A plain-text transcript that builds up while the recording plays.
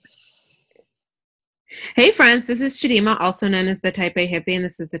Hey friends, this is Chidima, also known as the Type A Hippie, and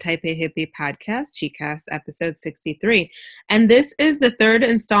this is the Type A Hippie podcast, ChiCast, episode 63. And this is the third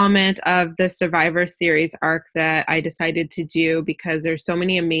installment of the Survivor Series arc that I decided to do because there's so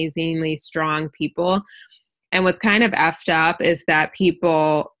many amazingly strong people. And what's kind of effed up is that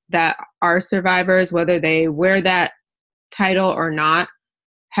people that are survivors, whether they wear that title or not,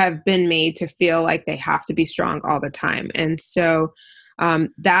 have been made to feel like they have to be strong all the time. And so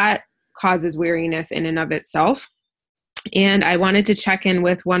that causes weariness in and of itself. And I wanted to check in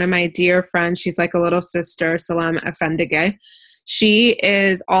with one of my dear friends. She's like a little sister, Salem Afangideh. She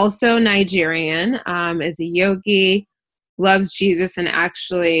is also Nigerian, is a yogi, loves Jesus, and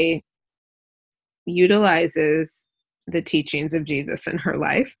actually utilizes the teachings of Jesus in her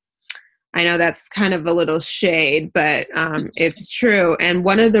life. I know that's kind of a little shade, but it's true. And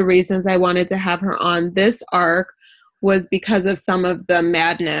one of the reasons I wanted to have her on this arc was because of some of the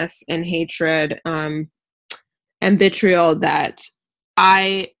madness and hatred and vitriol that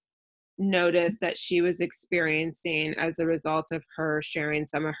I noticed that she was experiencing as a result of her sharing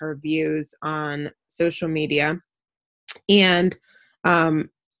some of her views on social media. And I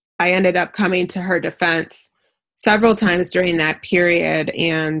ended up coming to her defense several times during that period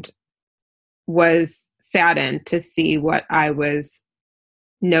and was saddened to see what I was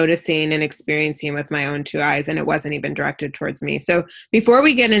noticing and experiencing with my own two eyes, and it wasn't even directed towards me. So before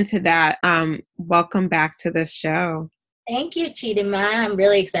we get into that, welcome back to this show. Thank you, Chidima. I'm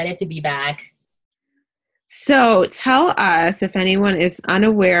really excited to be back. So tell us, if anyone is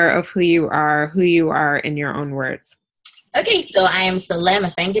unaware of who you are in your own words. Okay, so I am Salem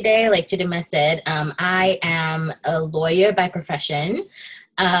Afangideh, like Chidima said. I am a lawyer by profession,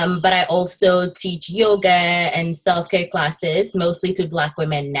 but I also teach yoga and self-care classes, mostly to Black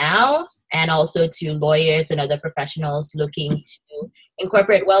women now, and also to lawyers and other professionals looking to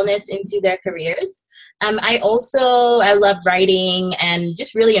incorporate wellness into their careers. I love writing and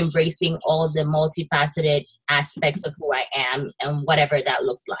just really embracing all the multifaceted aspects of who I am and whatever that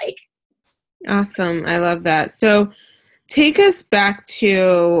looks like. Awesome. I love that. So take us back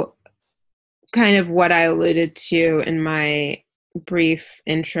to kind of what I alluded to in my brief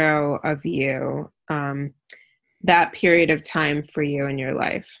intro of you, that period of time for you in your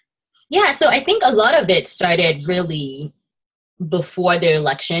life. Yeah, so I think a lot of it started really before the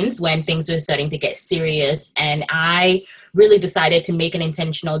elections when things were starting to get serious. And I really decided to make an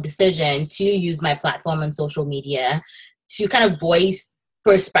intentional decision to use my platform on social media to kind of voice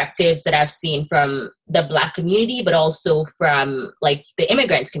perspectives that I've seen from the Black community, but also from like the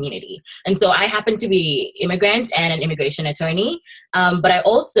immigrant community. And so I happen to be immigrant and an immigration attorney, but I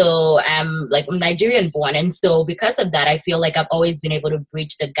also am like Nigerian born. And so because of that, I feel like I've always been able to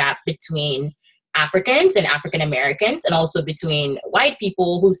bridge the gap between Africans and African Americans, and also between white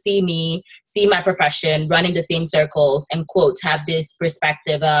people who see my profession, run in the same circles, and quote, have this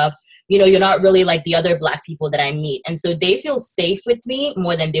perspective of, you're not really like the other Black people that I meet. And so they feel safe with me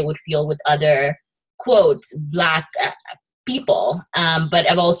more than they would feel with other, quote, Black people.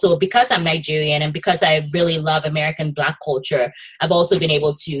 But I've also, because I'm Nigerian and because I really love American Black culture, I've also been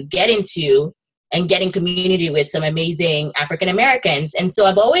able to get into and get in community with some amazing African Americans. And so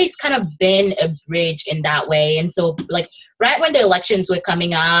I've always kind of been a bridge in that way. And so like right when the elections were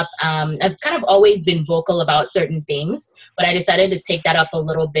coming up, I've kind of always been vocal about certain things, but I decided to take that up a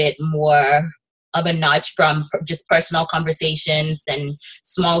little bit more of a notch from just personal conversations and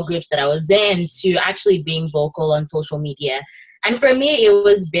small groups that I was in to actually being vocal on social media. And for me, it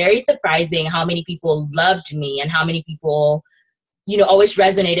was very surprising how many people loved me and how many people always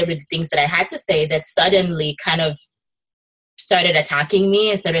resonated with the things that I had to say that suddenly kind of started attacking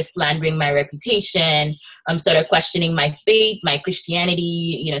me and started slandering my reputation, started questioning my faith, my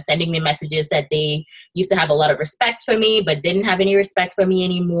Christianity, sending me messages that they used to have a lot of respect for me, but didn't have any respect for me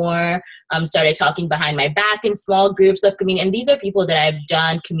anymore, started talking behind my back in small groups of community. And these are people that I've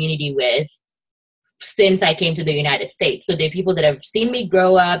done community with since I came to the United States. So they're people that have seen me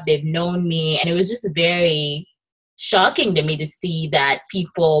grow up, they've known me, and it was just very shocking to me to see that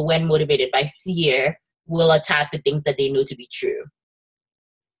people, when motivated by fear, will attack the things that they know to be true.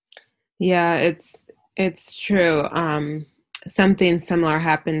 Yeah, it's true. Something similar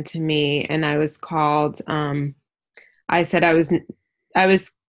happened to me, and I was called. I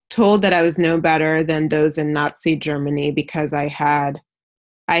was told that I was no better than those in Nazi Germany because I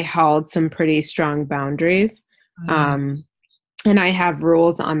held some pretty strong boundaries. And I have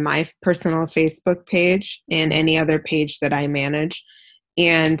rules on my personal Facebook page and any other page that I manage.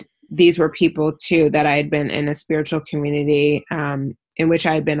 And these were people, too, that I had been in a spiritual community in which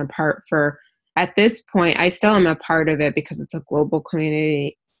I had been a part for. At this point, I still am a part of it because it's a global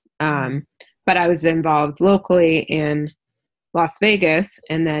community. but I was involved locally in Las Vegas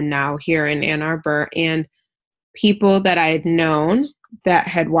and then now here in Ann Arbor, and people that I had known that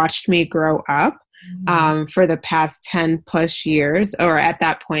had watched me grow up for the past 10 plus years, or at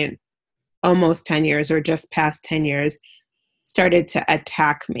that point, almost 10 years or just past 10 years, started to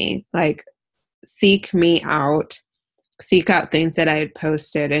attack me, like seek me out, seek out things that I had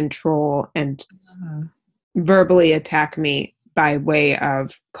posted and troll and verbally attack me by way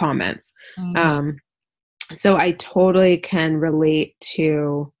of comments. So I totally can relate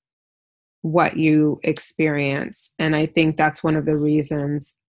to what you experienced. And I think that's one of the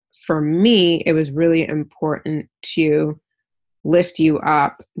reasons for me, it was really important to lift you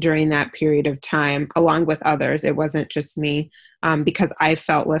up during that period of time, along with others. It wasn't just me, because I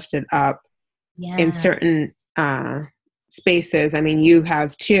felt lifted up in certain spaces. I mean, you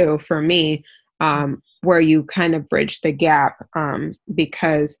have too, for me, where you kind of bridge the gap,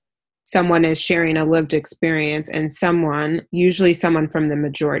 because someone is sharing a lived experience and usually someone from the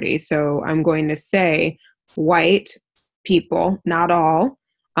majority. So I'm going to say white people, not all.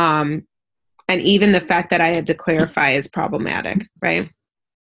 And even the fact that I had to clarify is problematic, right?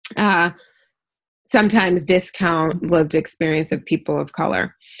 Sometimes discount lived experience of people of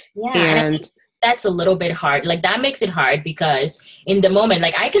color. Yeah. And that's a little bit hard. Like that makes it hard because in the moment,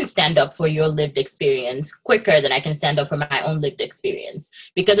 like I can stand up for your lived experience quicker than I can stand up for my own lived experience,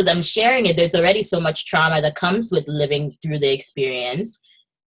 because as I'm sharing it, there's already so much trauma that comes with living through the experience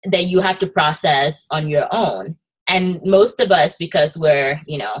that you have to process on your own. And most of us, because we're,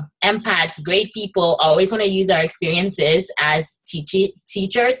 empaths, great people, always want to use our experiences as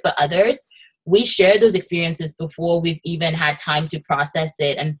teachers for others. We share those experiences before we've even had time to process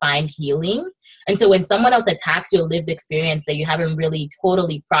it and find healing. And so when someone else attacks your lived experience that you haven't really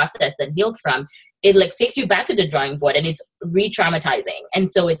totally processed and healed from, it like takes you back to the drawing board and it's re-traumatizing. And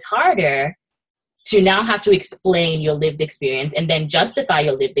so it's harder to now have to explain your lived experience and then justify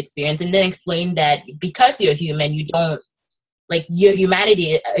your lived experience and then explain that because you're human, you don't, like your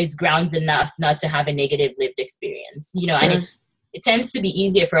humanity is grounds enough not to have a negative lived experience, Sure. And it tends to be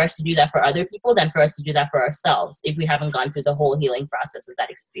easier for us to do that for other people than for us to do that for ourselves if we haven't gone through the whole healing process of that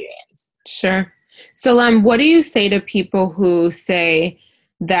experience. Sure. So, what do you say to people who say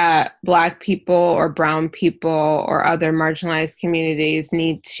that Black people or brown people or other marginalized communities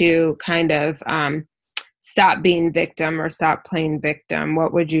need to kind of stop being victim or stop playing victim?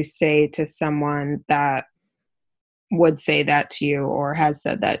 What would you say to someone that would say that to you or has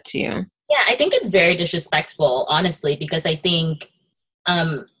said that to you? Yeah, I think it's very disrespectful, honestly, because I think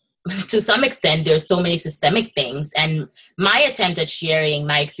to some extent there's so many systemic things. And my attempt at sharing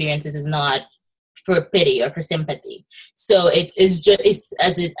my experiences is not for pity or for sympathy. So it's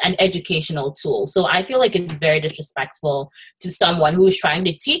as an educational tool. So I feel like it's very disrespectful to someone who is trying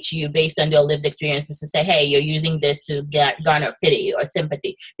to teach you based on their lived experiences to say, hey, you're using this to garner pity or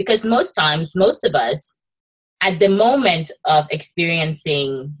sympathy. Because most times, most of us, at the moment of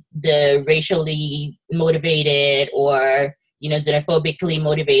experiencing the racially motivated or, xenophobically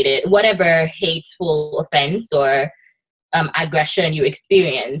motivated, whatever hateful offense or aggression you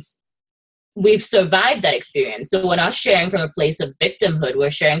experience, we've survived that experience. So we're not sharing from a place of victimhood, we're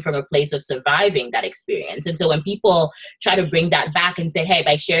sharing from a place of surviving that experience. And so when people try to bring that back and say, hey,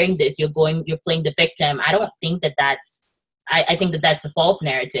 by sharing this, you're playing the victim, I don't think I think that that's a false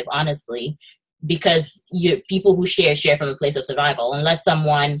narrative, honestly. Because people who share from a place of survival, unless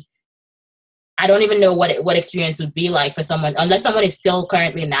someone, I don't even know what experience would be like for someone, unless someone is still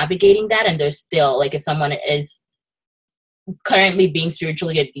currently navigating that and they're still, like if someone is currently being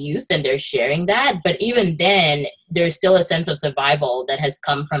spiritually abused and they're sharing that. But even then, there's still a sense of survival that has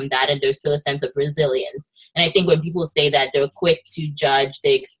come from that, and there's still a sense of resilience. And I think when people say that, they're quick to judge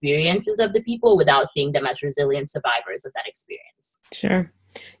the experiences of the people without seeing them as resilient survivors of that experience. Sure.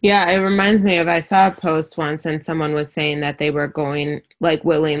 Yeah, it reminds me of, I saw a post once and someone was saying that they were going like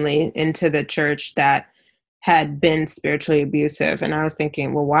willingly into the church that had been spiritually abusive. And I was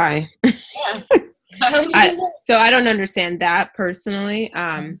thinking, well, why? Yeah. So I don't understand that personally.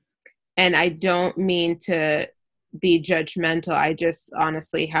 And I don't mean to be judgmental. I just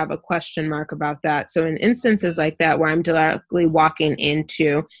honestly have a question mark about that. So in instances like that where I'm directly walking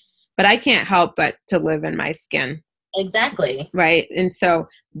into, but I can't help but to live in my skin. Exactly. Right. And so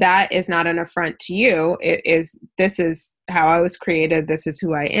that is not an affront to you. This is how I was created. This is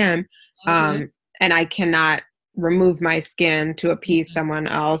who I am. And I cannot remove my skin to appease someone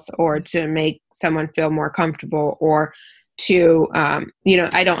else or to make someone feel more comfortable or to,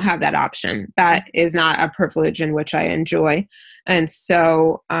 I don't have that option. That is not a privilege in which I enjoy. And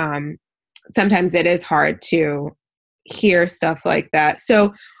so sometimes it is hard to hear stuff like that.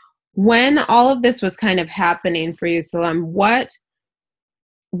 So when all of this was kind of happening for you, Salem, what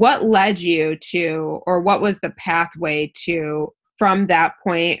led you to, or what was the pathway to, from that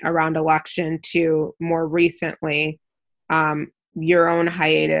point around election to more recently, your own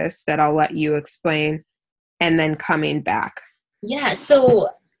hiatus that I'll let you explain, and then coming back? Yeah. So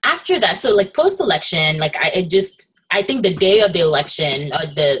after that, so like post-election, like I think the day of the election,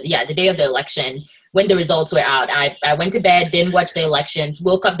 the day of the election, when the results were out, I went to bed, didn't watch the elections,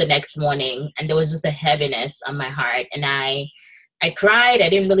 woke up the next morning, and there was just a heaviness on my heart. And I cried. I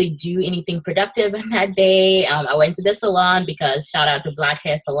didn't really do anything productive on that day. I went to the salon because shout out to Black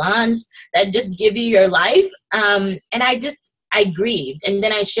hair salons that just give you your life. And I grieved. And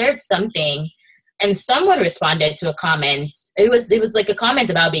then I shared something, and someone responded to a comment. It was like a comment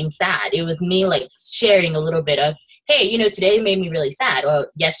about being sad. It was me like sharing a little bit of, hey, today made me really sad, or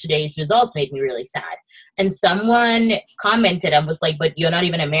yesterday's results made me really sad. And someone commented and was like, but you're not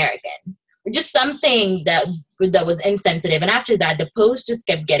even American. Just something that was insensitive. And after that, the post just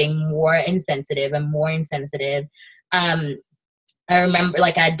kept getting more insensitive and more insensitive. I remember,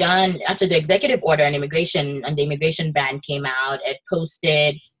 like, after the executive order on immigration and the immigration ban came out, it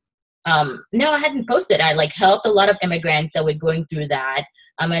posted. No, I hadn't posted. I like helped a lot of immigrants that were going through that.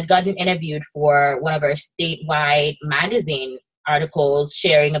 I'd gotten interviewed for one of our statewide magazine articles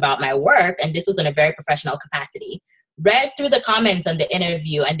sharing about my work, and this was in a very professional capacity. Read through the comments on the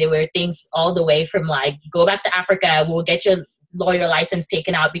interview, and there were things all the way from like, go back to Africa, we'll get your lawyer license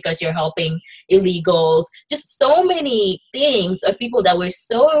taken out because you're helping illegals. Just so many things of people that were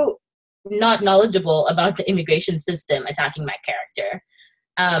so not knowledgeable about the immigration system attacking my character.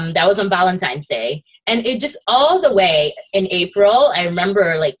 That was on Valentine's Day. And it just all the way in April, I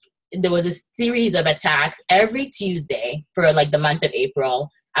remember like there was a series of attacks every Tuesday for like the month of April.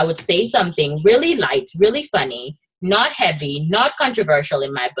 I would say something really light, really funny, not heavy, not controversial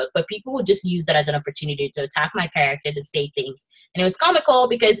in my book, but people would just use that as an opportunity to attack my character, to say things. And it was comical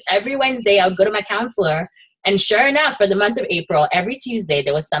because every Wednesday I would go to my counselor, and sure enough, for the month of April, every Tuesday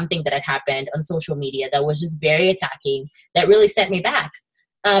there was something that had happened on social media that was just very attacking, that really set me back.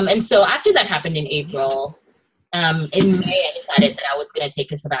 And so after that happened in April, in May, I decided that I was going to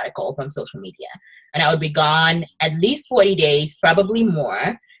take a sabbatical from social media, and I would be gone at least 40 days, probably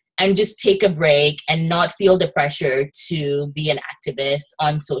more, and just take a break and not feel the pressure to be an activist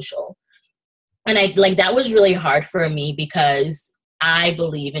on social. And that was really hard for me because I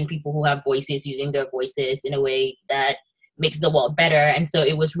believe in people who have voices, using their voices in a way that makes the world better. And so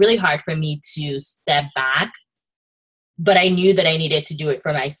it was really hard for me to step back, but I knew that I needed to do it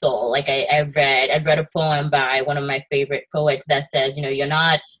for my soul. Like I'd read a poem by one of my favorite poets that says, you're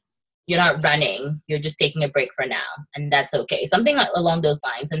not running, you're just taking a break for now, and that's okay. Something along those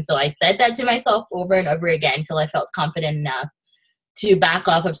lines. And so I said that to myself over and over again until I felt confident enough to back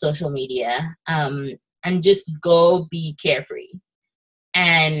off of social media, and just go be carefree.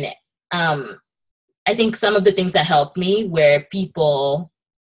 And I think some of the things that helped me were people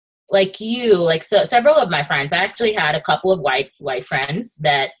like you, like several of my friends. I actually had a couple of white friends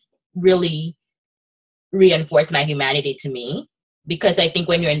that really reinforced my humanity to me, because I think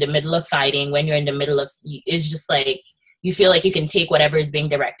when you're in the middle of fighting, when you're in the middle of, it's just like you feel like you can take whatever is being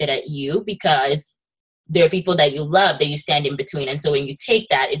directed at you because there are people that you love that you stand in between. And so when you take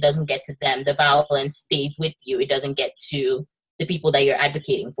that, it doesn't get to them. The violence stays with you. It doesn't get to the people that you're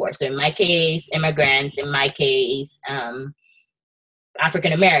advocating for. So in my case, immigrants, in my case,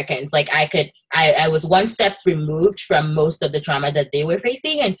 African Americans, like I was one step removed from most of the trauma that they were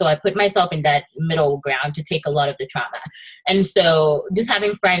facing. And so I put myself in that middle ground to take a lot of the trauma. And so just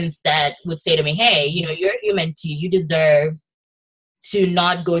having friends that would say to me, hey, you're human too. You deserve to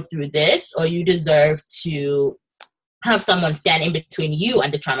not go through this, or you deserve to have someone stand in between you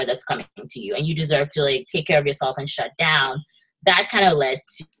and the trauma that's coming to you. And you deserve to like take care of yourself and shut down. That kind of led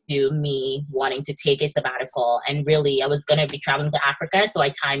to me wanting to take a sabbatical. And really, I was going to be traveling to Africa. So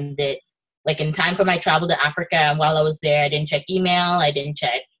I timed it like in time for my travel to Africa. And while I was there, I didn't check email. I didn't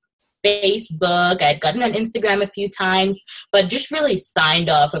check Facebook. I'd gotten on Instagram a few times, but just really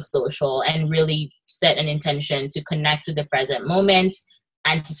signed off of social and really set an intention to connect to the present moment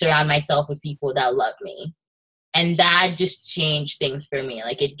and to surround myself with people that love me. And that just changed things for me.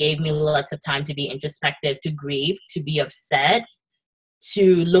 Like it gave me lots of time to be introspective, to grieve, to be upset,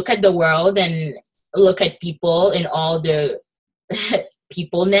 to look at the world and look at people in all the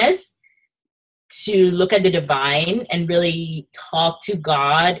peopleness, to look at the divine and really talk to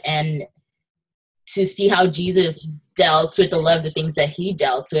God, and to see how Jesus dealt with a lot of the things that he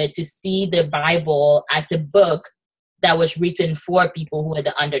dealt with, to see the Bible as a book that was written for people who are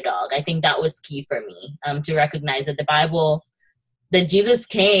the underdog. I think that was key for me, to recognize that the Bible that Jesus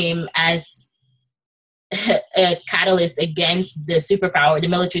came as a catalyst against the superpower, the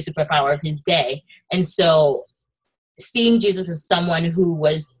military superpower of his day. And so seeing Jesus as someone who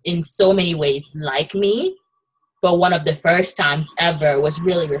was in so many ways like me, but one of the first times ever, was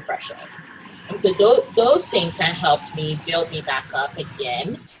really refreshing. And so those things kind of helped me build me back up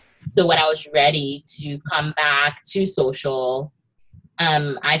again. So when I was ready to come back to social,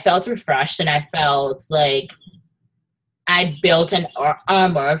 I felt refreshed, and I felt like I built an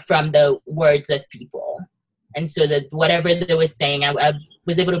armor from the words of people. And so that whatever they were saying, I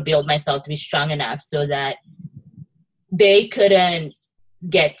was able to build myself to be strong enough so that they couldn't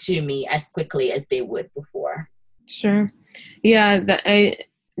get to me as quickly as they would before. Sure. Yeah,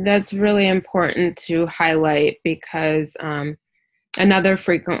 that's really important to highlight, because another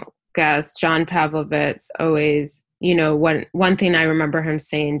frequent guest, John Pavlovitz, always, one thing I remember him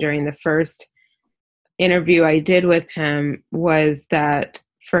saying during the first interview I did with him was that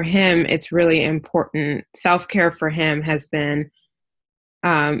for him, it's really important. Self-care for him has been,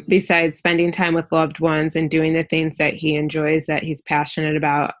 besides spending time with loved ones and doing the things that he enjoys, that he's passionate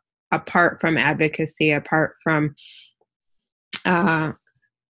about, apart from advocacy, apart from the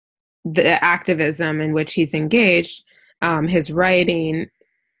activism in which he's engaged, his writing,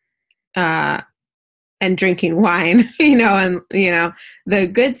 and drinking wine, and, the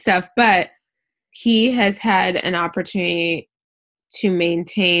good stuff. But he has had an opportunity to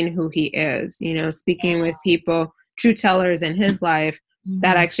maintain who he is, speaking with people, true tellers in his life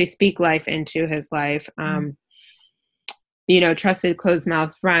that actually speak life into his life. Trusted closed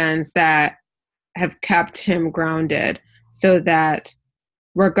mouth friends that have kept him grounded, so that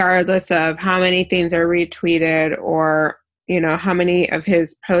regardless of how many things are retweeted or, how many of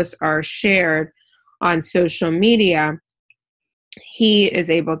his posts are shared on social media, he is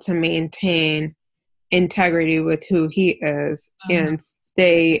able to maintain integrity with who he is and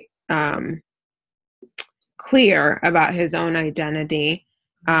stay clear about his own identity,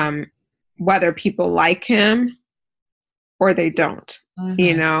 whether people like him or they don't,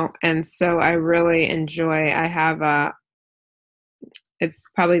 and so I really enjoy, I have it's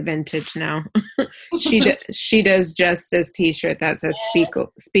probably vintage now. She does justice t-shirt that says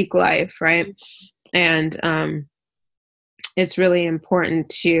speak life, right? And it's really important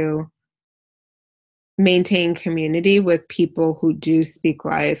to maintain community with people who do speak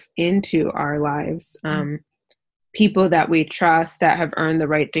life into our lives. People that we trust, that have earned the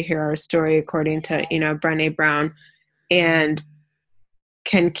right to hear our story, according to, Brené Brown, and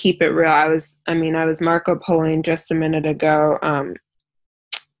can keep it real. I was Marco Poloing just a minute ago,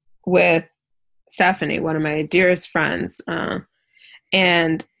 with Stephanie, one of my dearest friends.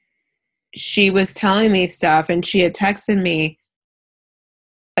 And she was telling me stuff, and she had texted me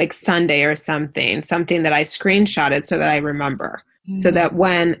like Sunday or something that I screenshotted so that I remember, so that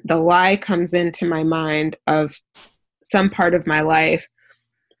when the lie comes into my mind of some part of my life,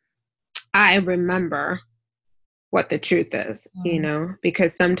 I remember what the truth is,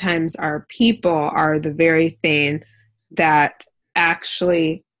 because sometimes our people are the very thing that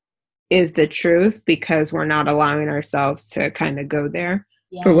actually is the truth, because we're not allowing ourselves to kind of go there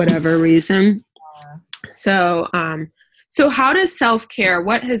for whatever reason. So how does self-care,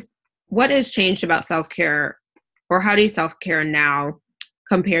 what has changed about self-care, or how do you self-care now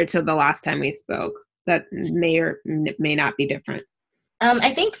compared to the last time we spoke, that may or may not be different?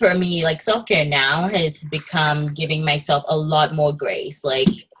 I think for me, like, self-care now has become giving myself a lot more grace. Like,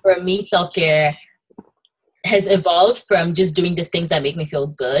 for me, self-care has evolved from just doing these things that make me feel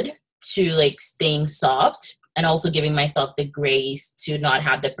good to like staying soft, and also giving myself the grace to not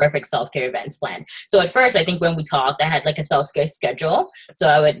have the perfect self-care events planned. So at first, I think when we talked, I had like a self-care schedule. So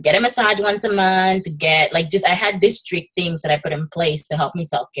I would get a massage once a month, I had these strict things that I put in place to help me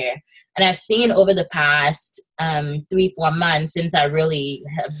self-care. And I've seen over the past 3-4 months, since I really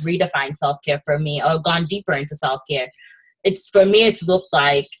have redefined self-care for me, or gone deeper into self-care, it's looked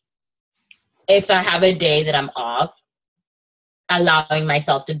like, if I have a day that I'm off, allowing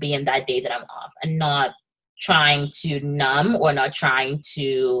myself to be in that day that I'm off, and not trying to numb or not trying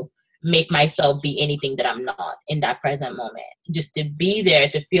to make myself be anything that I'm not in that present moment. Just to be there,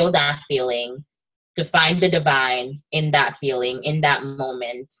 to feel that feeling, to find the divine in that feeling, in that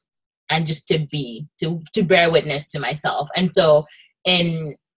moment, and just to be, to bear witness to myself. And so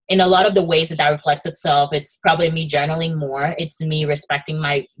in a lot of the ways that reflects itself, it's probably me journaling more. It's me respecting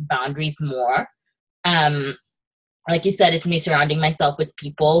my boundaries more. Like you said, it's me surrounding myself with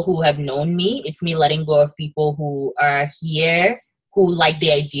people who have known me. It's me letting go of people who are here, who like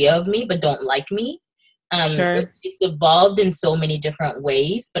the idea of me, but don't like me. Sure. It's evolved in so many different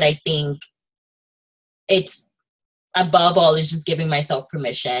ways, but I think it's above all is just giving myself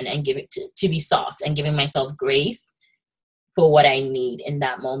permission and giving to be soft and giving myself grace for what I need in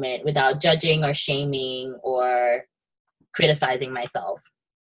that moment without judging or shaming or criticizing myself.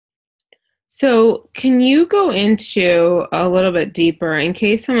 So, can you go into a little bit deeper in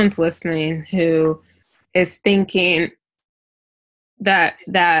case someone's listening who is thinking that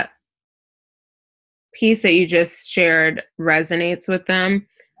piece that you just shared resonates with them?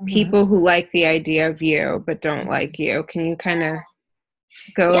 Mm-hmm. People who like the idea of you but don't like you. Can you kind of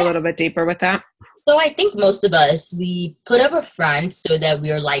go a little bit deeper with that? So I think most of us, we put up a front so that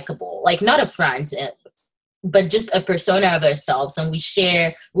we are likable. Like, not a front, but just a persona of ourselves. And we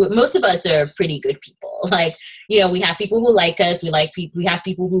share, most of us are pretty good people. Like, you know, we have people who like us. We have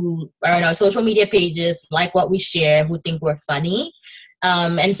people who are on our social media pages, like what we share, who think we're funny.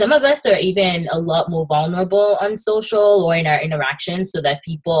 And some of us are even a lot more vulnerable on social or in our interactions so that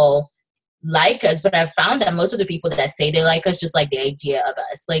people like us. But I've found that most of the people that say they like us just like the idea of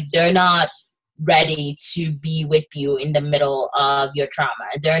us. Like, they're not ready to be with you in the middle of your trauma.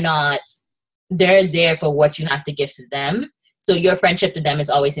 They're there for what you have to give to them. So your friendship to them is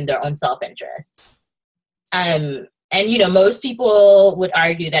always in their own self-interest. And, you know, most people would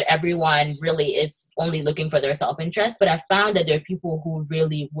argue that everyone really is only looking for their self-interest, but I've found that there are people who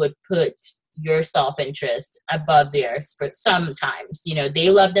really would put your self-interest above theirs for sometimes. You know,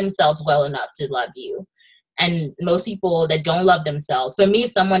 they love themselves well enough to love you. And most people that don't love themselves, for me,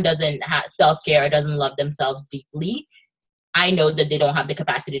 if someone doesn't have self-care or doesn't love themselves deeply, I know that they don't have the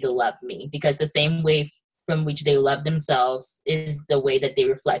capacity to love me, because the same way from which they love themselves is the way that they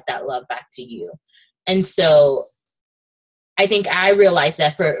reflect that love back to you. And so I think I realized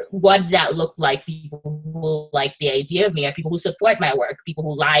that for what that looked like, people who like the idea of me are people who support my work, people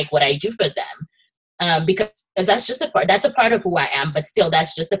who like what I do for them. Because that's a part of who I am, but still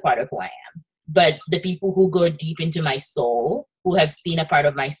that's just a part of who I am. But the people who go deep into my soul, who have seen a part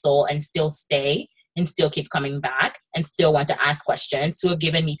of my soul and still stay, and still keep coming back and still want to ask questions, who have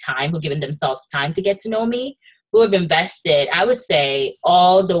given me time, who've given themselves time to get to know me, who have invested, I would say,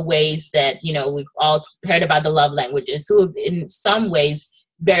 all the ways that, you know, we've all heard about the love languages, who have in some ways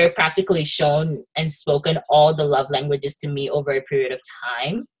very practically shown and spoken all the love languages to me over a period of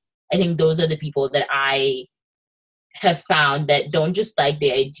time. I think those are the people that I have found that don't just like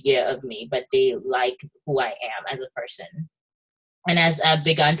the idea of me, but they like who I am as a person. And as I've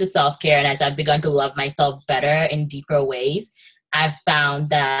begun to self-care and as I've begun to love myself better in deeper ways, I've found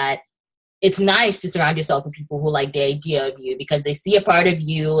that it's nice to surround yourself with people who like the idea of you, because they see a part of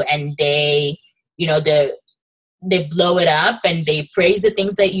you and they, you know, they blow it up and they praise the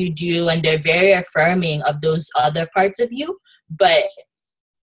things that you do, and they're very affirming of those other parts of you. But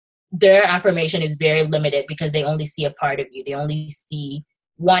their affirmation is very limited because they only see a part of you. They only see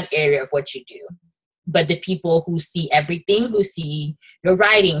one area of what you do. But the people who see everything, who see your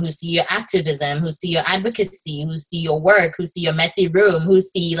writing, who see your activism, who see your advocacy, who see your work, who see your messy room, who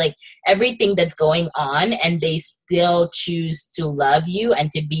see like everything that's going on, and they still choose to love you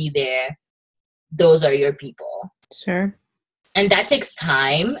and to be there, those are your people. Sure. And that takes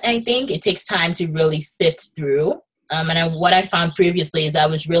time, I think. It takes time to really sift through. What I found previously is I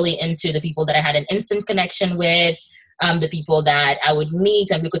was really into the people that I had an instant connection with, the people that I would meet,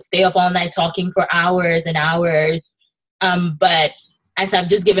 and we could stay up all night talking for hours and hours. But as I've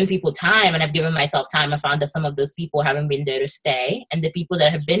just given people time and I've given myself time, I found that some of those people haven't been there to stay. And the people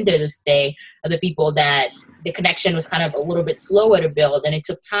that have been there to stay are the people that the connection was kind of a little bit slower to build, and it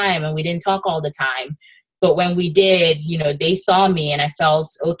took time and we didn't talk all the time. But when we did, you know, they saw me and I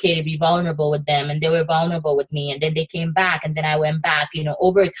felt okay to be vulnerable with them, and they were vulnerable with me. And then they came back and then I went back. You know,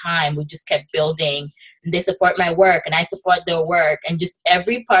 over time, we just kept building, and they support my work and I support their work. And just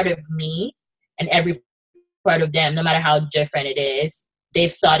every part of me and every part of them, no matter how different it is,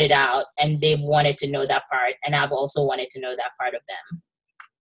 they've sought it out and they've wanted to know that part. And I've also wanted to know that part of them.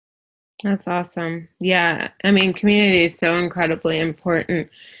 That's awesome. Yeah. I mean, community is so incredibly important.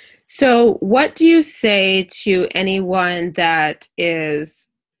 So what do you say to anyone that is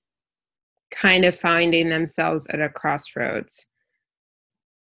kind of finding themselves at a crossroads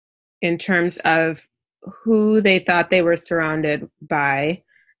in terms of who they thought they were surrounded by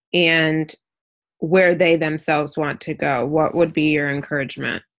and where they themselves want to go? What would be your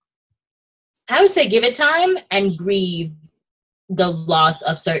encouragement? I would say give it time and grieve the loss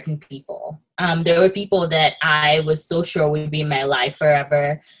of certain people. There were people that I was so sure would be in my life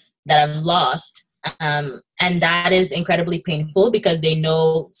forever that I've lost. And that is incredibly painful because they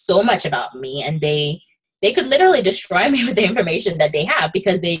know so much about me, and they could literally destroy me with the information that they have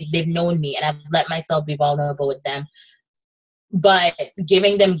because they've known me and I've let myself be vulnerable with them. but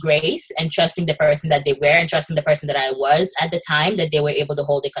giving them grace and trusting the person that they were and trusting the person that I was at the time that they were able to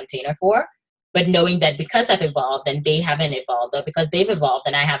hold a container for. But knowing that because I've evolved and they haven't evolved, or because they've evolved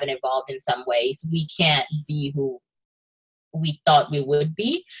and I haven't evolved in some ways, we can't be who we thought we would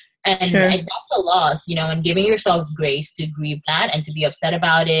be. And Sure. that's a loss, and giving yourself grace to grieve that and to be upset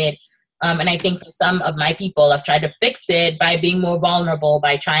about it. And I think for some of my people, I've tried to fix it by being more vulnerable,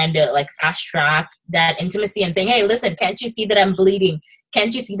 by trying to like fast track that intimacy and saying, hey, listen, can't you see that I'm bleeding?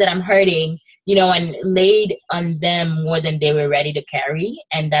 Can't you see that I'm hurting? And laid on them more than they were ready to carry.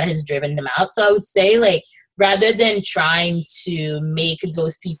 And that has driven them out. So I would say, like, rather than trying to make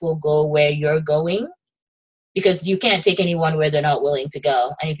those people go where you're going, because you can't take anyone where they're not willing to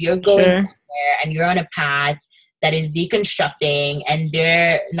go. And if you're going Sure. somewhere and you're on a path that is deconstructing and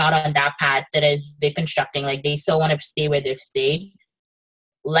they're not on that path that is deconstructing, like they still want to stay where they've stayed,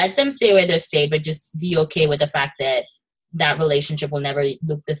 let them stay where they've stayed, but just be okay with the fact that that relationship will never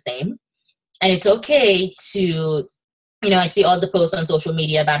look the same. And it's okay to, I see all the posts on social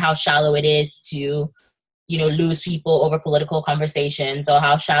media about how shallow it is to, lose people over political conversations, or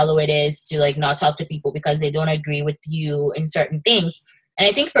how shallow it is to like not talk to people because they don't agree with you in certain things. And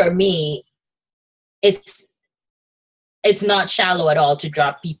I think for me, it's not shallow at all to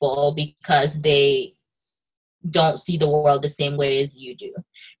drop people because they don't see the world the same way as you do,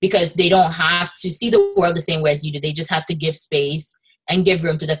 because they don't have to see the world the same way as you do. They just have to give space and give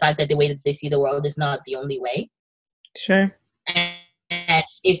room to the fact that the way that they see the world is not the only way. Sure. And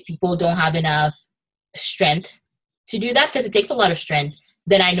if people don't have enough strength to do that, because it takes a lot of strength,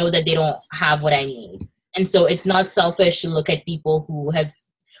 then I know that they don't have what I need. And so it's not selfish to look at people who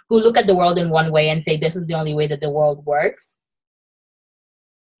look at the world in one way and say this is the only way that the world works.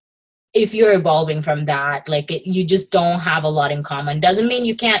 If you're evolving from that, you just don't have a lot in common. Doesn't mean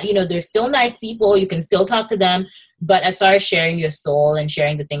you can't, there's still nice people, you can still talk to them, but as far as sharing your soul and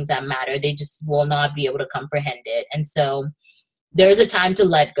sharing the things that matter, they just will not be able to comprehend it. And so there's a time to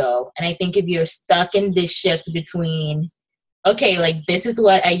let go. And I think if you're stuck in this shift between, okay, like this is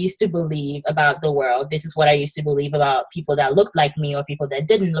what I used to believe about the world, this is what I used to believe about people that looked like me or people that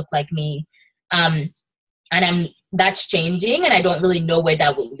didn't look like me, and that's changing and I don't really know where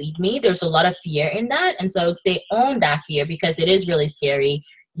that will lead me. There's a lot of fear in that. And so I would say own that fear, because it is really scary.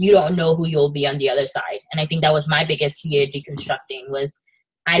 You don't know who you'll be on the other side. And I think that was my biggest fear deconstructing, was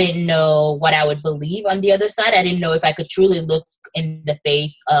I didn't know what I would believe on the other side. I didn't know if I could truly look in the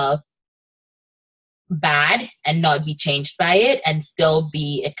face of bad and not be changed by it and still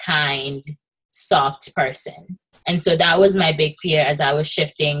be a kind, soft person. And so that was my big fear as I was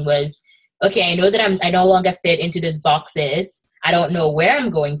shifting, was, okay, I know that I no longer fit into these boxes. I don't know where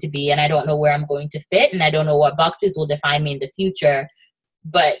I'm going to be, and I don't know where I'm going to fit, and I don't know what boxes will define me in the future.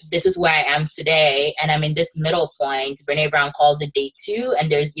 But this is where I am today, and I'm in this middle point. Brene Brown calls it day 2,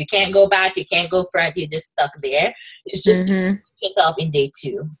 and you can't go back, you can't go front, you're just stuck there. It's just to put yourself in day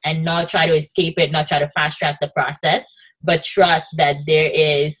 2 and not try to escape it, not try to fast track the process, but trust that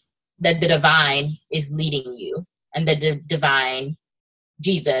that the divine is leading you, and that the divine,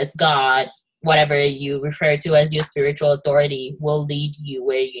 Jesus, God, whatever you refer to as your spiritual authority, will lead you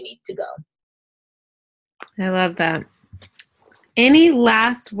where you need to go. I love that. Any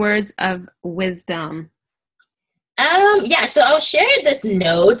last words of wisdom? Yeah, so I'll share this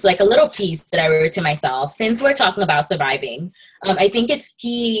note, like a little piece that I wrote to myself, since we're talking about surviving. I think it's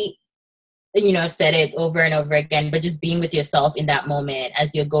key, I've said it over and over again, but just being with yourself in that moment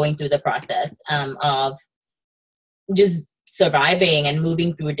as you're going through the process of just surviving and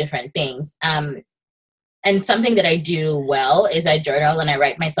moving through different things. And something that I do well is I journal and I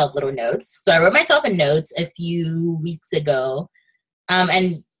write myself little notes. So I wrote myself a note a few weeks ago,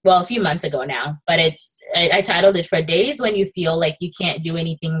 a few months ago now, but I titled it "For Days When You Feel Like You Can't Do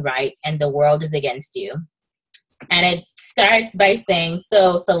Anything Right and the World is Against You." And it starts by saying,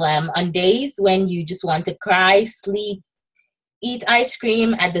 so Salem, on days when you just want to cry, sleep, eat ice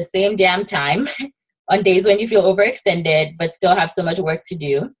cream at the same damn time, on days when you feel overextended but still have so much work to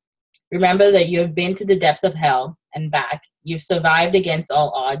do, remember that you have been to the depths of hell and back. You've survived against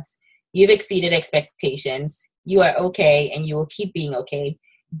all odds. You've exceeded expectations. You are okay, and you will keep being okay.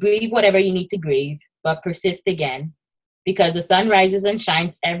 Grieve whatever you need to grieve, but persist again, because the sun rises and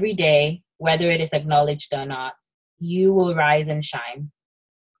shines every day, whether it is acknowledged or not. You will rise and shine.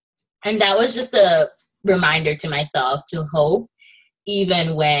 And that was just a reminder to myself to hope,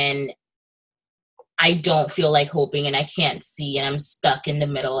 even when I don't feel like hoping and I can't see and I'm stuck in the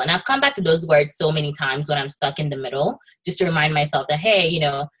middle. And I've come back to those words so many times when I'm stuck in the middle, just to remind myself that, hey,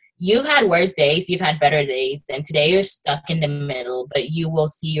 you've had worse days, you've had better days, and today you're stuck in the middle, but you will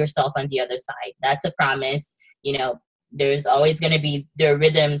see yourself on the other side. That's a promise. There's always going to be their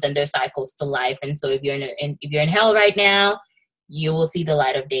rhythms and their cycles to life. And so if you're if you're in hell right now, you will see the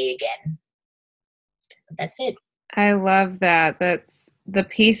light of day again. That's it. I love that. The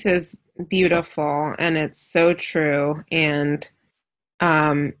piece is beautiful and it's so true. And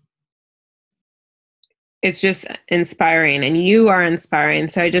it's just inspiring, and you are inspiring.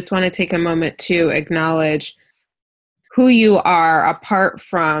 So I just want to take a moment to acknowledge who you are apart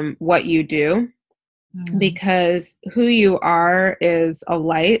from what you do, because who you are is a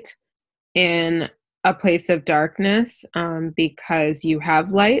light in a place of darkness, because you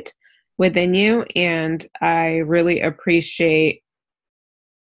have light within you. And I really appreciate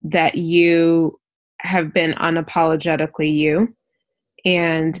that you have been unapologetically you.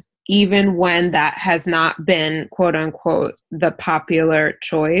 And even when that has not been, quote unquote, the popular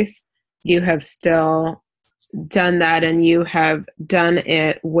choice, you have still done that, and you have done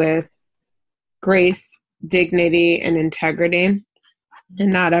it with grace, dignity, and integrity.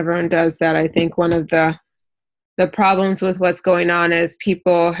 And not everyone does that. I think one of the problems with what's going on is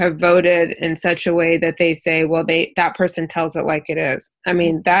people have voted in such a way that they say, well, that person tells it like it is. I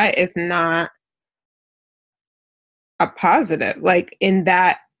mean, that is not a positive. Like, in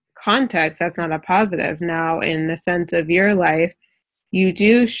that context, that's not a positive. Now, in the sense of your life, you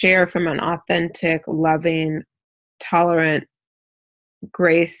do share from an authentic, loving, tolerant,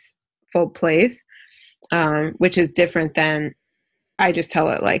 graceful place, which is different than I just tell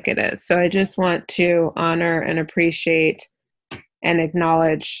it like it is. So I just want to honor and appreciate and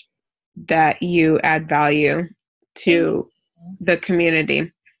acknowledge that you add value to the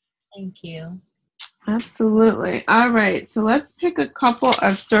community. Thank you. Absolutely. All right. So let's pick a couple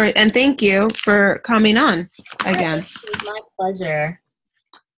of stories. And thank you for coming on again. It was my pleasure.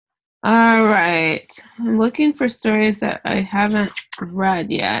 All right. I'm looking for stories that I haven't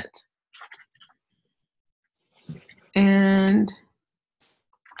read yet. And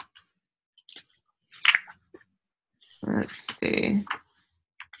let's see.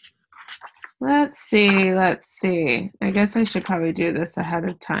 I guess I should probably do this ahead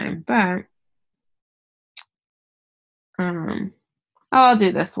of time, but I'll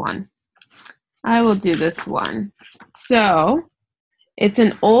do this one. I will do this one. So it's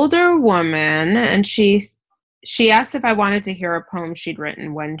an older woman, and she asked if I wanted to hear a poem she'd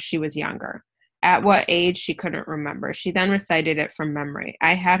written when she was younger. At what age, she couldn't remember. She then recited it from memory.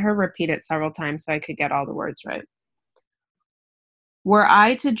 I had her repeat it several times so I could get all the words right. Were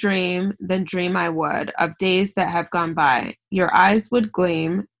I to dream, then dream I would, of days that have gone by. Your eyes would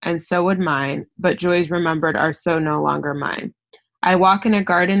gleam, and so would mine, but joys remembered are so no longer mine. I walk in a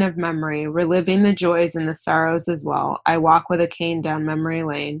garden of memory, reliving the joys and the sorrows as well. I walk with a cane down memory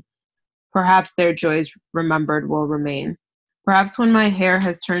lane. Perhaps their joys remembered will remain. Perhaps when my hair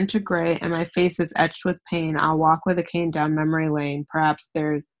has turned to gray and my face is etched with pain, I'll walk with a cane down memory lane. Perhaps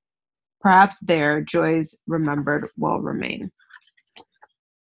their joys remembered will remain.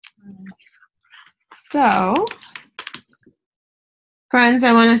 So, friends,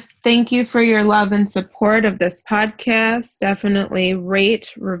 I want to thank you for your love and support of this podcast. Definitely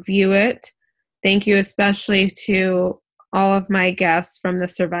rate, review it. Thank you especially to all of my guests from the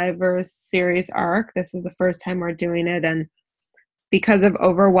Survivors series arc. This is the first time we're doing it, and because of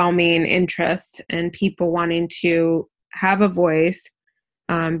overwhelming interest and people wanting to have a voice,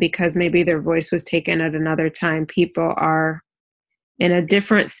 because maybe their voice was taken at another time, people are in a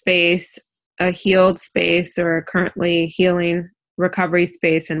different space, a healed space, or a currently healing recovery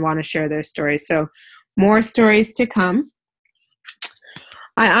space, and want to share their stories. So more stories to come.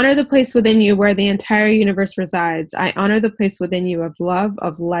 I honor the place within you where the entire universe resides. I honor the place within you of love,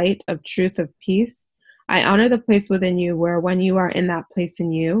 of light, of truth, of peace. I honor the place within you where when you are in that place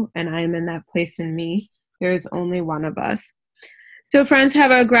in you, and I am in that place in me, there is only one of us. So friends,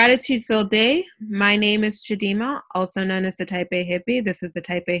 have a gratitude-filled day. My name is Chidima, also known as the Type A Hippie. This is the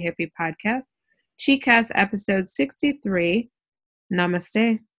Type A Hippie podcast. ChiCast episode 63.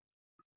 Namaste.